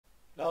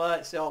Hello,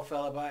 it's the old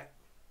fella back.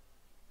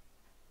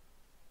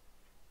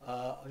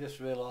 I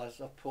just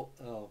realised I put...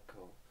 Oh,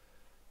 God.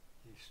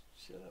 You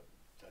shut up.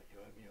 Don't you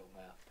open your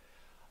mouth.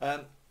 I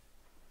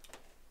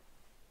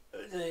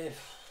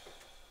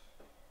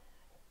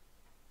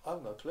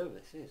haven't got a clue what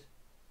this is.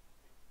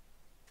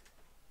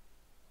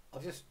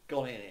 I've just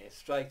gone in here,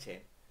 straight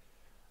in.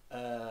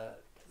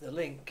 The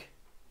link...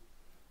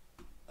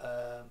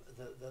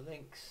 the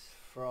link's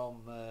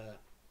from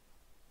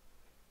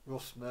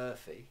Russ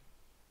Murphy.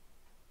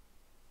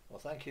 Well,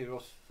 thank you,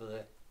 Russ, for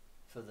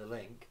the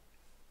link.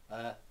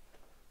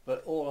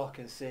 But all I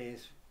can see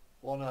is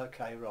One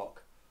OK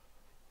Rock.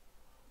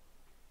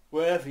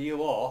 Wherever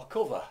you are,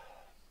 cover.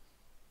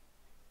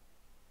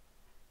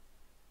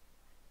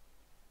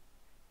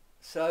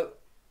 So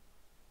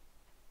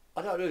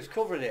I don't know who's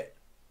covering it.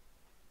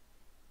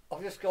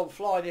 I've just gone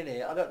flying in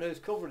here. I don't know who's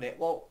covering it.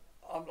 Well,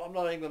 I'm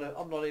not even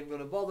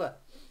gonna bother.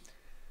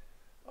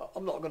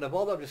 I'm not gonna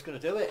bother. I'm just gonna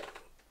do it.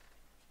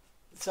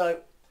 So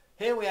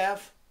here we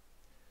have.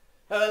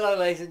 Hello,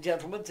 ladies and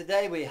gentlemen.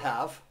 Today we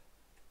have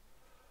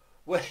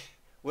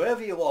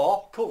Wherever You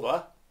Are,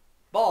 cover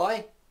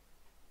by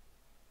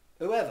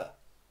Whoever.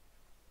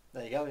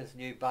 There you go. There's a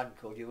new band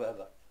called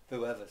Whoever.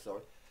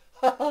 Sorry.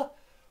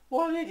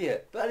 What an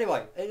idiot. But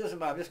anyway, it doesn't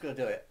matter. I'm just going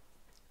to do it.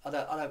 I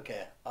don't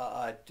care.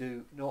 I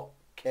do not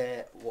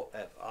care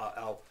whatever.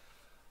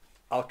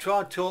 I'll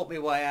try and talk my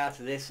way out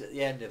of this at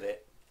the end of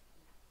it.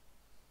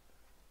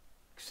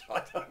 Because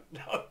I don't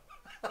know.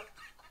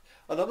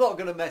 And I'm not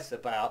going to mess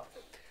about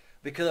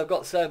because I've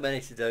got so many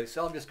to do.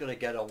 So I'm just going to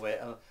get on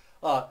with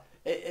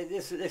it.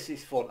 This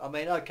is fun. I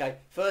mean, okay,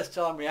 first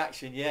time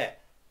reaction, yeah.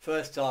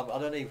 First time, I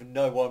don't even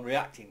know what I'm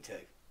reacting to.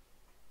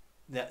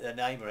 The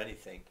name or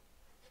anything,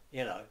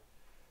 you know.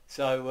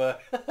 So,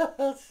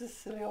 that's a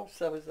silly old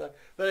so-and-so.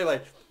 But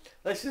anyway,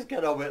 let's just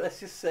get on with it. Let's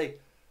just see.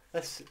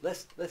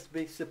 Let's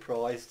be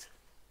surprised.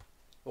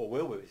 Or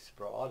will we be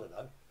surprised? I don't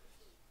know.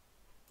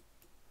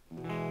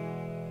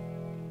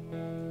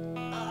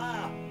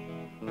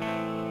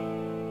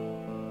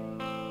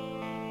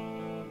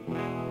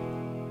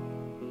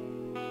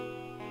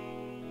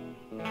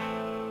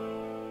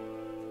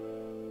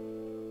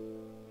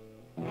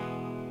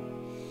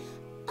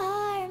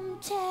 I'm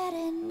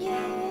telling you,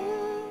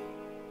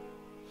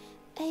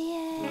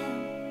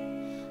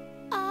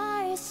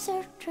 I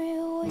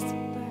certainly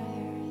whisper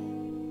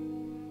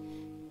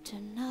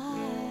tonight.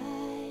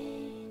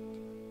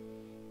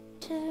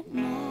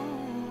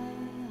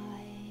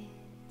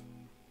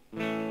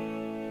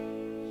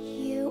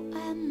 You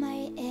are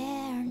my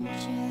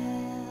angel.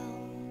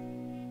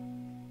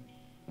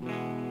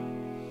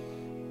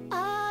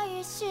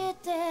 I see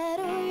that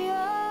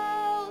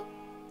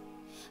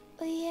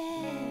you,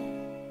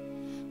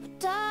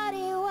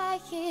 daddy, why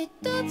he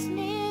does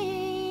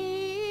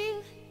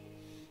me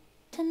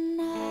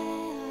tonight.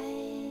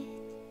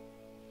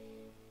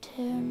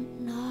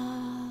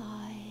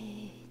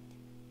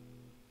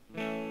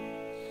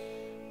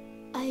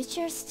 I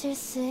just to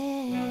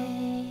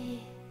say,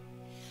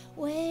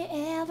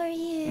 wherever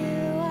you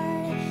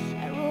are,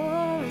 I will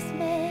always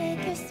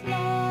make you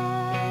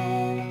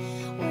smile.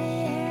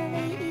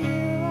 Wherever you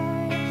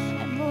are,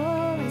 I'm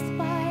always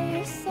by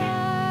your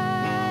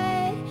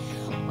side.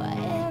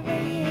 Whatever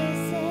you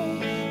say,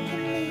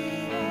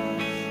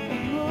 I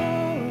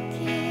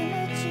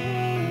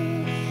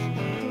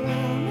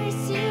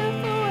promise you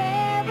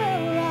forever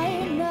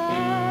right now.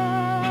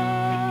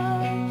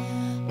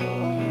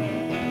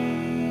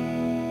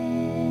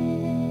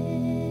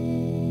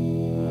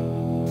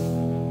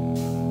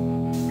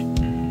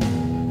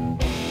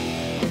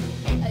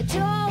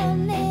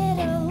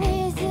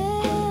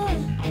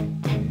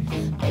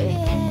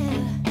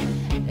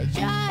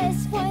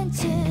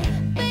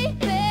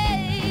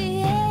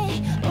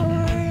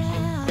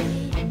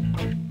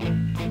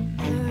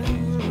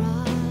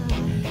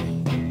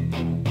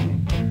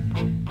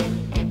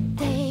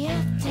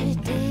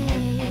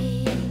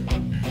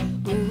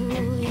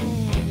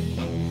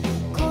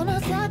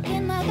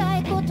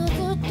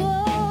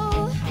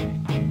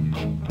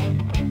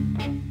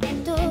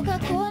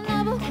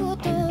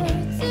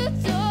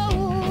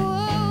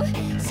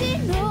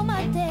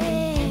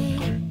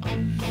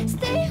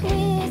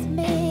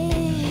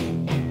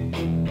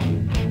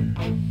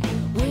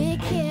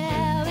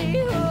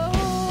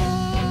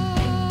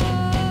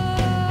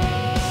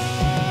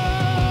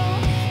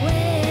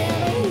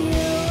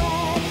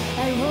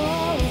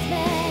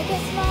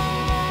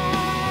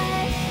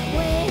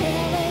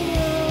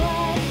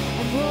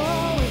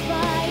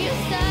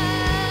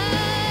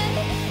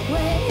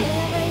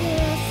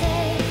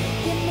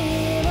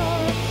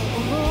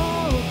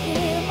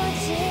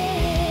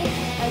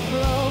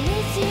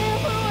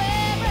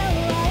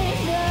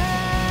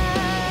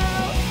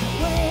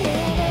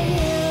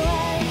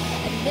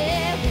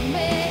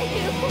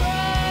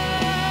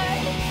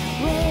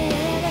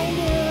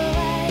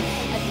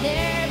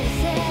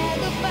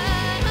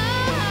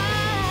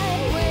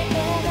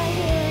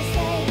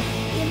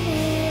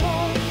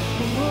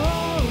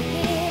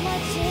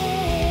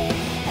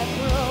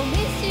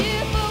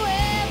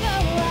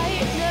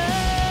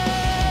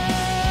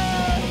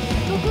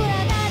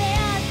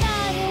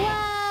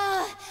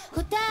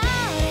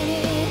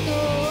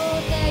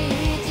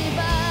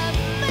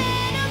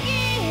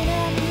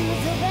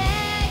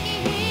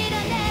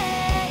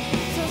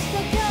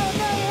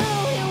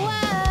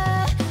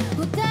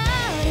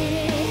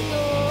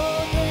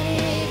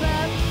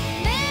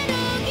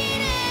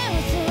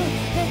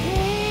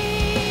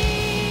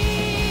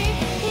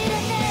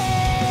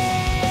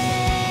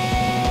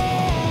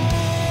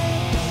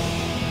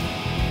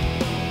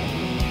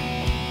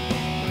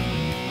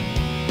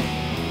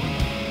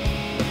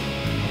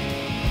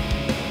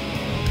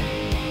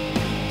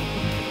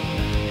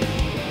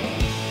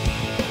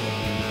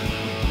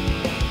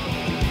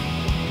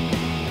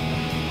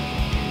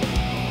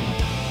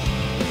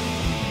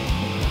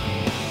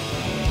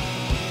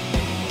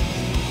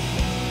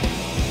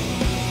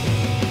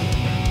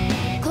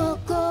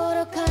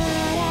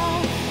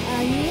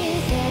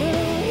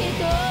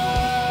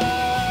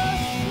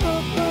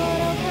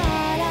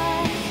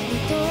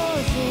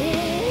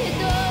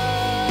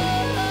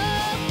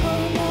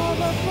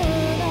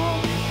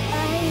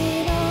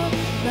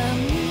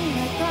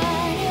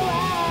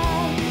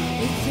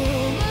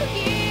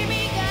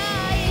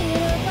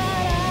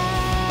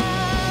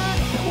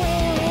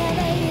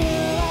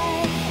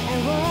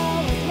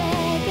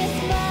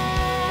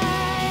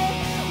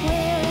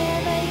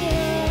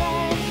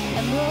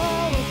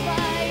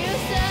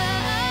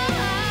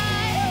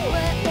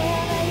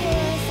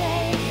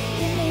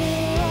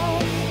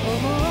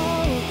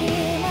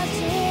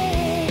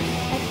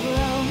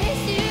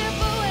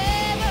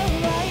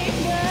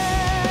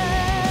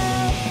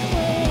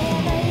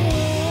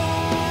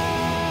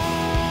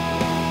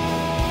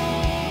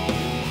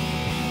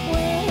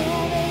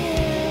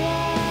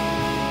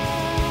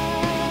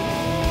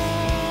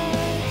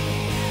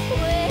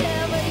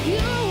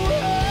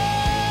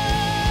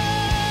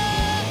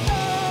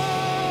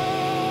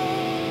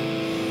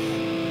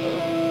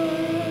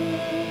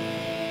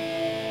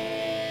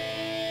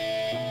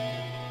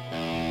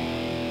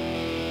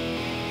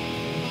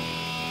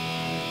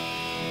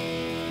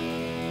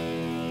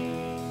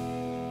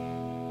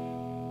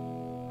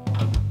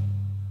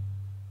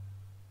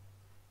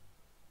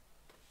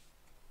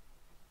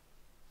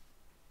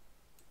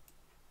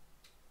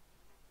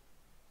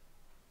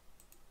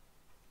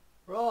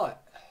 Right.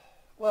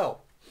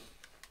 Well,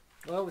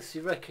 I obviously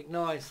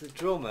recognise the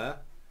drummer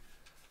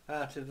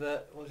out of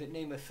was it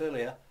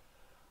Nemophilia?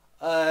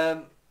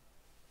 Bass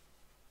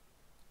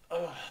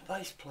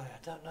player. I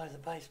don't know the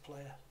bass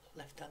player.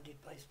 Left-handed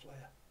bass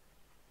player.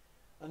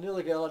 And the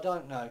other girl I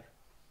don't know.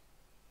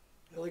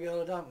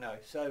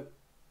 So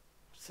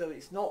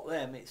it's not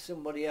them. It's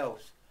somebody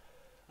else.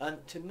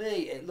 And to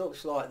me, it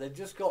looks like they've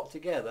just got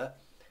together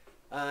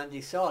and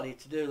decided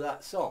to do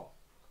that song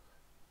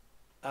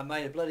and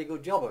made a bloody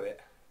good job of it.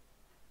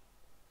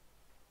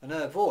 And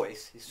her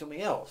voice is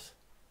something else,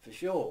 for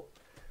sure.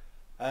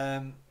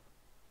 That's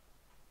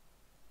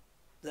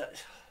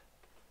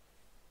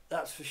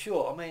for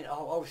sure. I mean,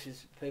 obviously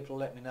people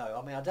let me know.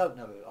 I mean, I don't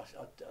know. I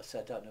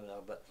said I don't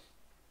know, but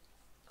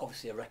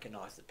obviously I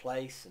recognise the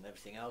place and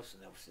everything else,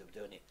 and obviously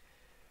they're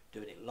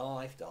doing it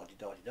live. Da di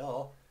da di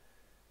da.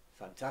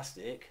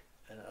 Fantastic.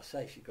 And I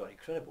say she's got an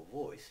incredible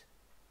voice.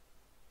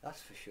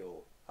 That's for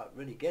sure. That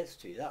really gets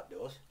to you. That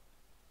does.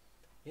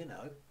 You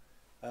know.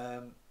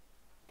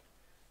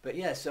 But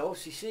yeah. So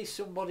obviously she's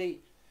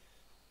somebody.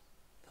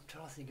 I'm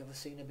trying to think. Have I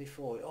seen her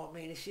before? Oh, I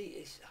mean, is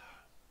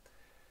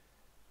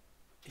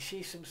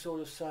she some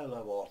sort of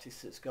solo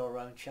artist that's got her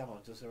own channel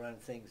and does her own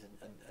things and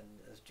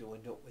has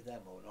joined up with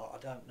them or not? I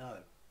don't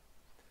know.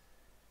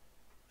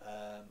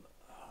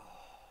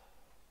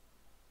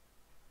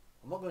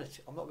 I'm not going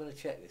to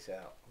check this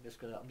out. I'm just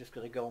going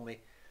to go on my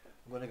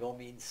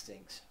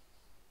instincts.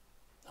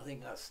 I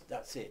think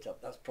that's it.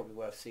 That's probably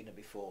where I've seen her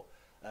before,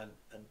 and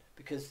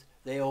because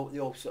they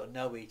all sort of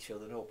know each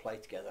other and all play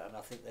together, and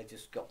I think they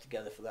just got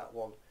together for that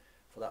one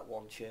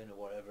tune or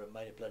whatever and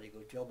made a bloody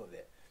good job of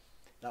it.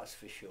 That's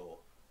for sure.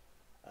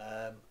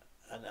 And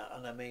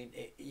I mean,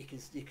 you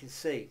can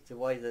see the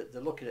way that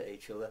they're looking at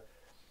each other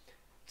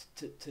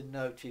to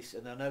notice,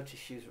 and I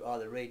noticed she was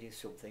either reading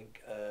something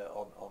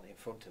on in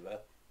front of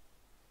her,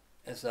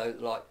 as though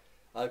like,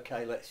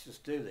 okay, let's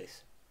just do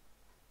this,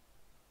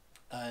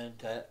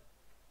 and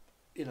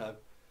you know,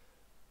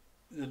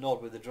 the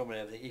nod with the drum and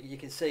everything. You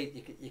can see,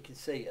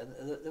 and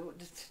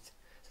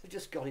they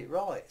just got it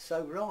right,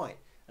 so right.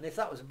 And if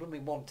that was a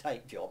blooming one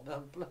take job,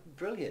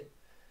 brilliant.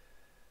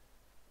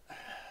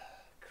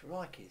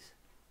 Crikeys.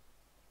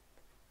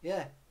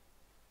 Yeah,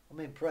 I'm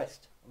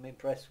impressed. I'm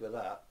impressed with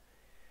that.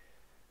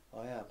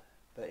 I am.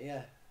 But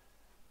yeah.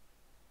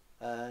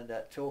 And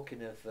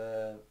talking of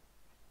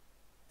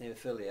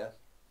Nemophilia,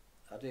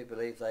 I do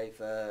believe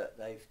they've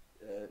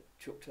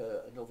chucked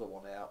another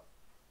one out,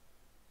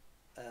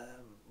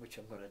 which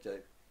I'm going to do.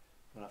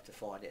 I'm going to have to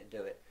find it and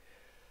do it.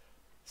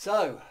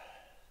 So,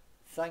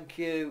 thank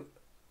you.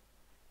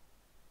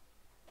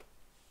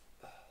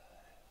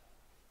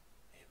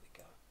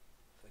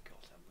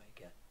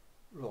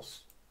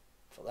 Russ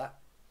for that.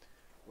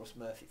 Russ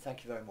Murphy,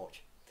 thank you very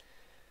much.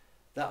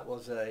 That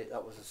was a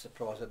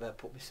surprise. I better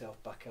put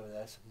myself back over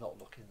there so I'm not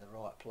looking in the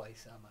right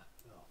place, am I?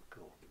 Oh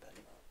cool, Benny.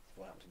 That's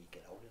what happens when you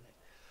get old,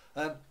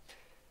 isn't it?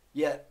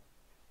 Yeah.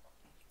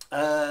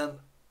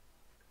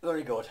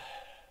 Very good.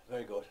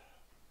 Very good.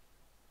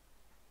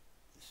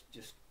 It's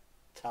just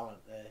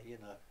talent there, you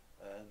know.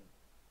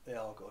 They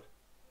are good.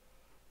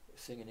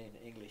 Singing in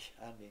English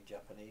and in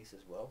Japanese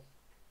as well,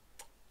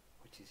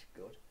 which is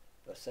good.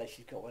 But I say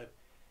she's got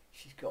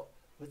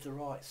with the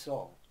right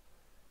song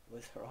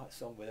with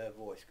her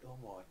voice. Oh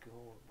my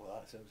God! Well,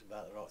 that sounds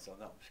about the right song.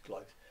 That was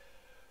close.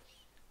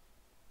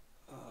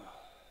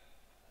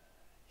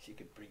 She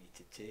could bring you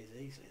to tears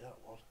easily. That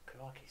one,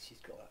 crikey! She's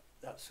got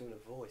that sort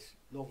of voice.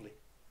 Lovely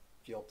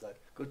job though.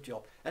 Good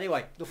job.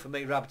 Anyway, enough of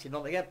me rabbiting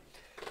on again.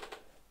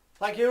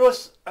 Thank you,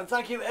 Russ, and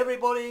thank you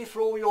everybody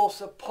for all your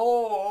support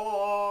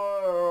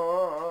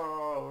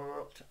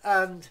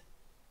and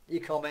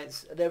your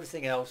comments and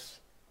everything else.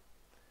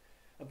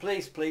 And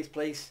please, please,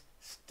 please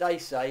stay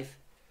safe,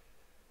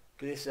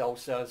 because this old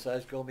so-and-so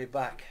is going to be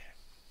back.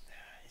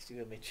 He's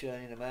going to be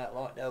churning them out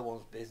like no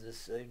one's business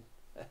soon.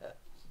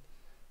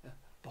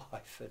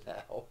 Bye for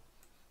now.